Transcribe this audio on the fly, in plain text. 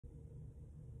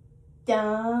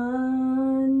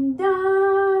Dun,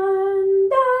 dun,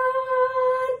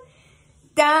 dun,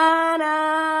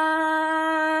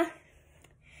 dun.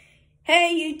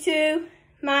 Hey YouTube,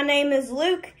 my name is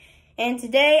Luke, and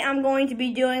today I'm going to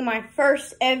be doing my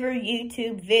first ever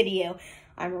YouTube video.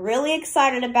 I'm really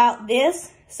excited about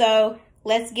this, so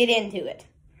let's get into it.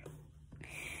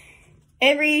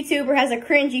 Every YouTuber has a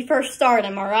cringy first start,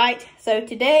 am I right? So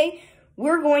today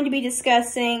we're going to be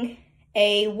discussing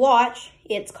a watch.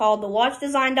 It's called the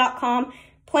watchdesign.com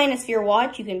Planisphere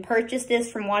Watch. You can purchase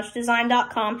this from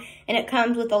watchdesign.com, and it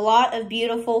comes with a lot of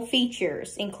beautiful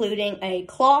features, including a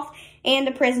cloth and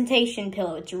a presentation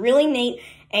pillow. It's really neat,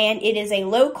 and it is a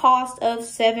low cost of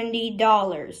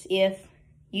 $70 if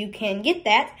you can get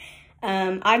that.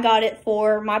 I got it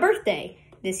for my birthday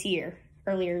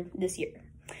earlier this year.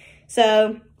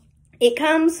 So it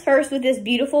comes first with this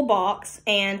beautiful box,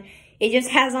 and it just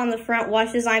has on the front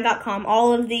watchdesign.com.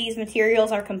 All of these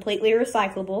materials are completely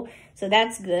recyclable, so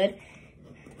that's good.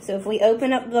 So if we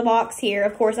open up the box here,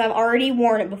 of course I've already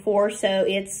worn it before, so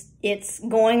it's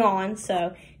going on,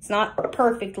 so it's not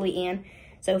perfectly in.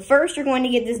 So first you're going to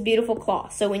get this beautiful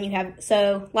cloth. So when you have,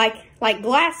 like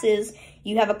glasses,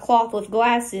 you have a cloth with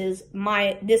glasses.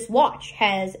 This watch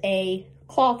has a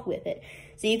cloth with it.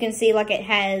 So you can see like it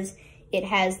has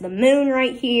the moon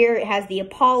right here, it has the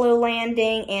Apollo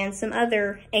landing, and some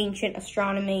other ancient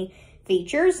astronomy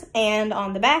features. And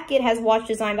on the back, it has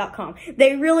watchdesign.com.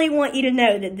 They really want you to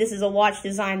know that this is a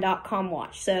watchdesign.com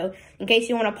watch. So in case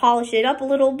you want to polish it up a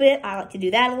little bit, I like to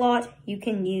do that a lot, you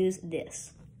can use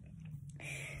this.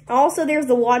 Also, there's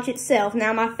the watch itself.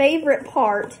 Now, my favorite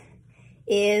part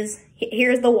is,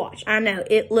 here's the watch. I know,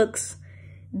 it looks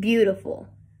beautiful.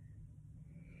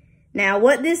 Now,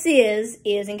 what this is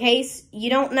in case you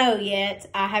don't know yet,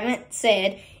 I haven't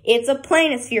said, it's a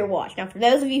Planisphere watch. Now, for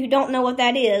those of you who don't know what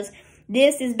that is,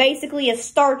 this is basically a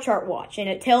star chart watch, and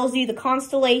it tells you the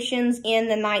constellations in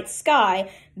the night sky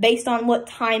based on what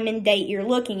time and date you're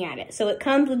looking at it. So it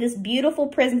comes with this beautiful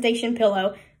presentation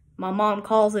pillow. My mom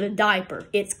calls it a diaper.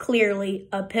 It's clearly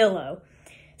a pillow.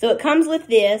 So it comes with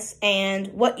this, and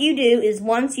what you do is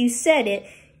once you set it,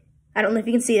 I don't know if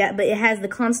you can see that, but it has the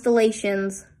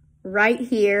constellations right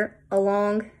here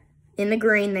along in the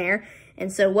green there.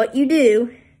 And so what you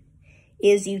do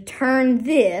is you turn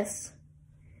this,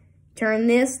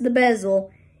 the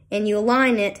bezel, and you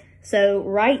align it. So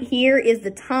right here is the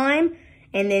time,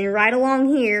 and then right along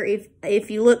here,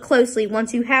 if you look closely,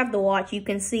 once you have the watch, you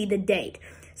can see the date.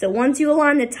 So once you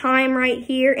align the time right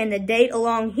here and the date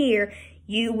along here,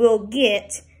 you will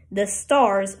get the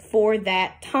stars for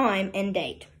that time and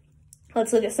date.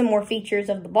 Let's look at some more features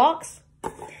of the box.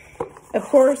 Of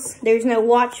course, there's no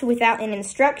watch without any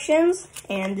instructions,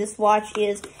 and this watch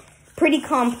is pretty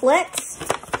complex.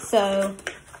 So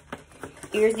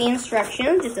here's the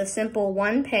instructions, just a simple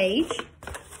one page.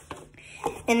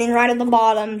 And then right at the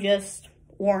bottom, just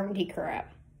warranty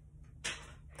crap.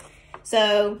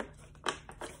 So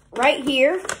right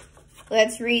here,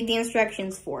 let's read the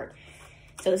instructions for it.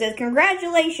 So it says,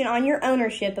 congratulations on your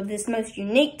ownership of this most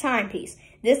unique timepiece.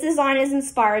 This design is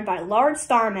inspired by large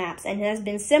star maps and has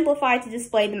been simplified to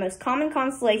display the most common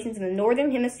constellations in the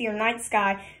northern hemisphere night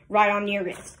sky right on your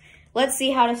wrist. Let's see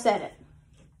how to set it.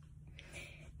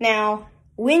 Now,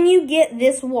 when you get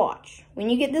this watch,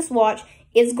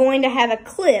 it's going to have a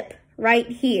clip right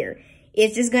here.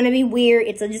 It's just going to be weird.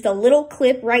 It's just a little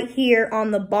clip right here on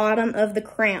the bottom of the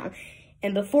crown.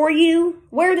 And before you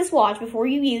wear this watch, before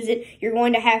you use it, you're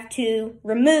going to have to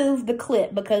remove the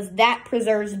clip because that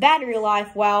preserves battery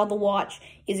life while the watch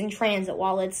is in transit,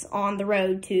 while it's on the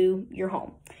road to your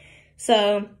home.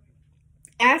 So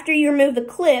after you remove the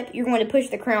clip, you're going to push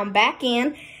the crown back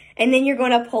in, and then you're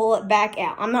going to pull it back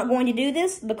out. I'm not going to do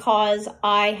this because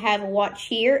I have a watch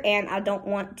here and I don't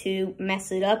want to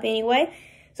mess it up anyway.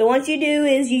 So what you do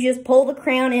is you just pull the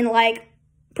crown in like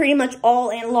pretty much all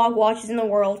analog watches in the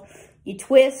world. You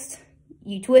twist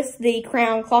the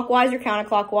crown clockwise or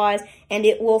counterclockwise, and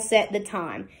it will set the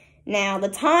time. Now, the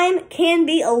time can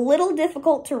be a little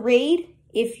difficult to read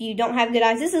if you don't have good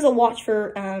eyes. This is a watch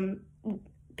for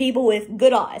people with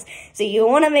good eyes. So you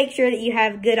want to make sure that you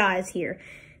have good eyes here.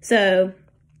 So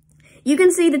you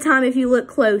can see the time if you look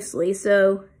closely.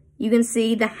 So you can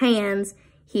see the hands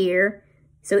here.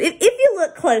 So if you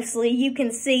look closely, you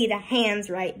can see the hands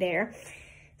right there.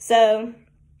 So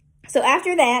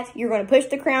after that, you're going to push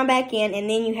the crown back in, and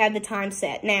then you have the time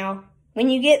set. Now, when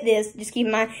you get this, just keep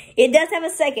in mind, it does have a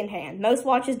second hand. Most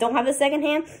watches don't have a second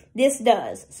hand. This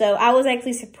does. So I was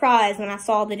actually surprised when I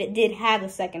saw that it did have a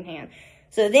second hand.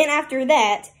 So then after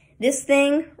that, this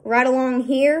thing right along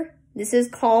here This is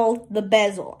called the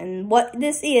bezel. And what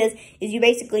this is you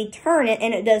basically turn it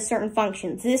and it does certain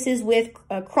functions. This is with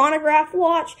a chronograph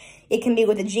watch. It can be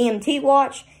with a GMT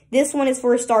watch. This one is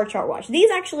for a star chart watch.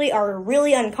 These actually are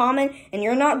really uncommon, and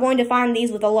you're not going to find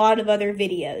these with a lot of other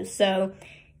videos. So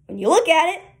when you look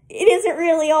at it, it isn't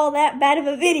really all that bad of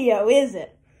a video, is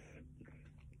it?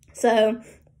 So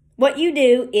what you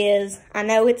do is, I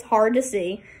know it's hard to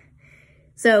see.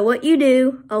 So what you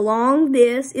do, along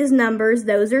this is numbers,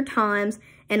 those are times,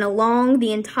 and along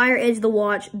the entire edge of the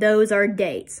watch, those are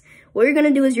dates. What you're going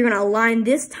to do is you're going to align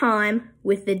this time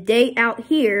with the date out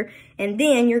here, and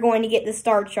then you're going to get the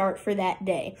star chart for that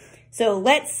day. So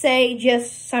let's say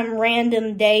just some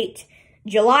random date,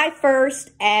 July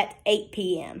 1st at 8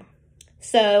 p.m.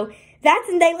 So that's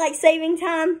in daylight saving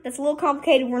time. That's a little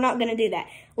complicated. We're not going to do that.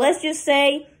 Let's just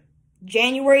say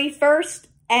January 1st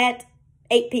at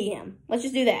 8 p.m. Let's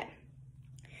just do that.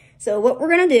 So what we're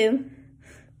going to do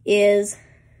is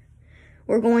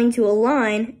we're going to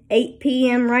align 8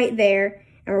 p.m. right there,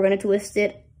 and we're going to twist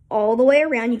it all the way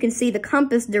around. You can see the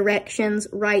compass directions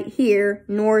right here,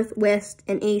 north, west,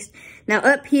 and east. Now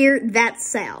up here, that's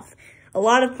south. A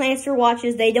lot of Planisphere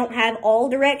watches, they don't have all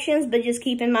directions, but just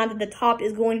keep in mind that the top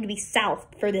is going to be south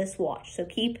for this watch. So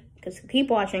keep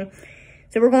watching.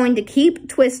 So we're going to keep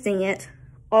twisting it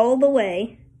all the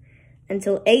way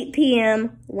until 8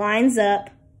 p.m. lines up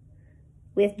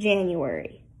with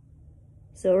January.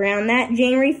 So around that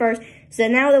January 1st. So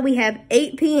now that we have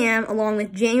 8 p.m. along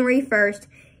with January 1st,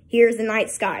 here's the night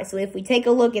sky. So if we take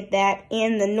a look at that,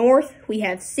 in the north, we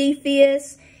have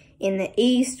Cepheus. In the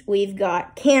east, we've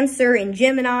got Cancer and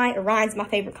Gemini. Orion's my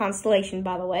favorite constellation,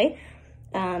 by the way.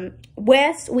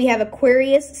 West, we have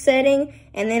Aquarius setting.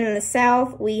 And then in the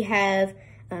south, we have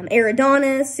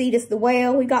Eridanus, Cetus the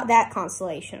Whale. We got that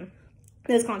constellation.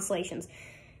 Those constellations.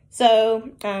 So,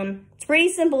 it's pretty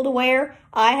simple to wear.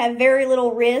 I have very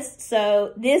little wrist,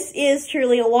 so this is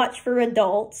truly a watch for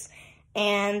adults.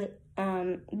 And,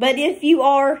 but if you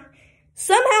are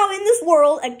somehow in this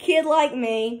world a kid like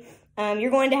me,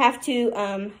 you're going to have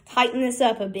to tighten this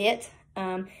up a bit.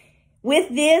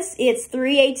 With this, it's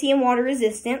 3 ATM water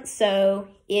resistant, so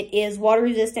it is water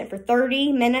resistant for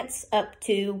 30 minutes up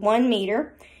to 1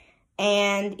 meter.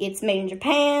 And it's made in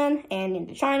Japan and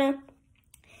into China.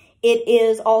 It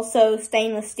is also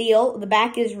stainless steel. The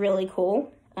back is really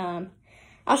cool.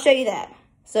 I'll show you that.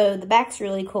 So the back's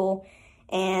really cool.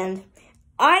 And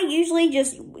I usually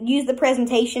just use the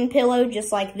presentation pillow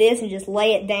just like this and just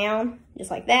lay it down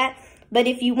just like that. But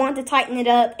if you want to tighten it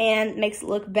up and makes it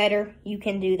look better, you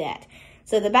can do that.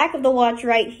 So the back of the watch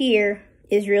right here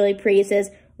is really pretty. It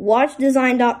says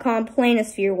watchdesign.com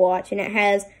Planisphere Watch, and it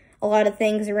has a lot of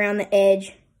things around the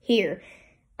edge here.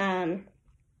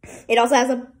 It also has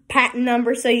a patent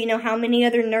number, so you know how many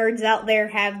other nerds out there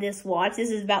have this watch.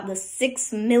 This is about the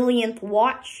 6 millionth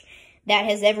watch that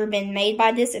has ever been made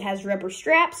by this. It has rubber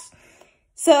straps.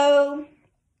 So,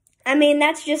 I mean,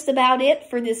 that's just about it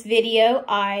for this video.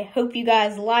 I hope you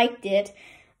guys liked it.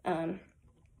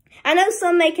 I know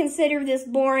some may consider this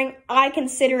boring. I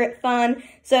consider it fun.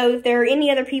 So if there are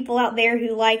any other people out there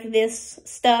who like this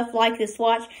stuff, like this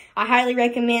watch, I highly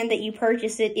recommend that you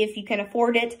purchase it if you can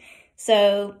afford it.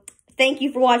 So thank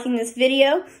you for watching this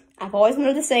video. I've always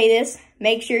wanted to say this.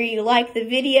 Make sure you like the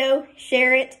video,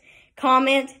 share it,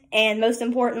 comment, and most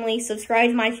importantly, subscribe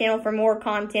to my channel for more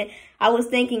content. I was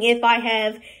thinking if I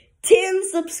have 10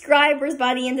 subscribers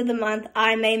by the end of the month,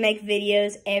 I may make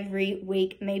videos every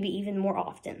week, maybe even more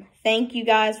often. Thank you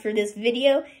guys for this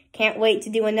video. Can't wait to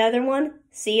do another one.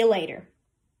 See you later.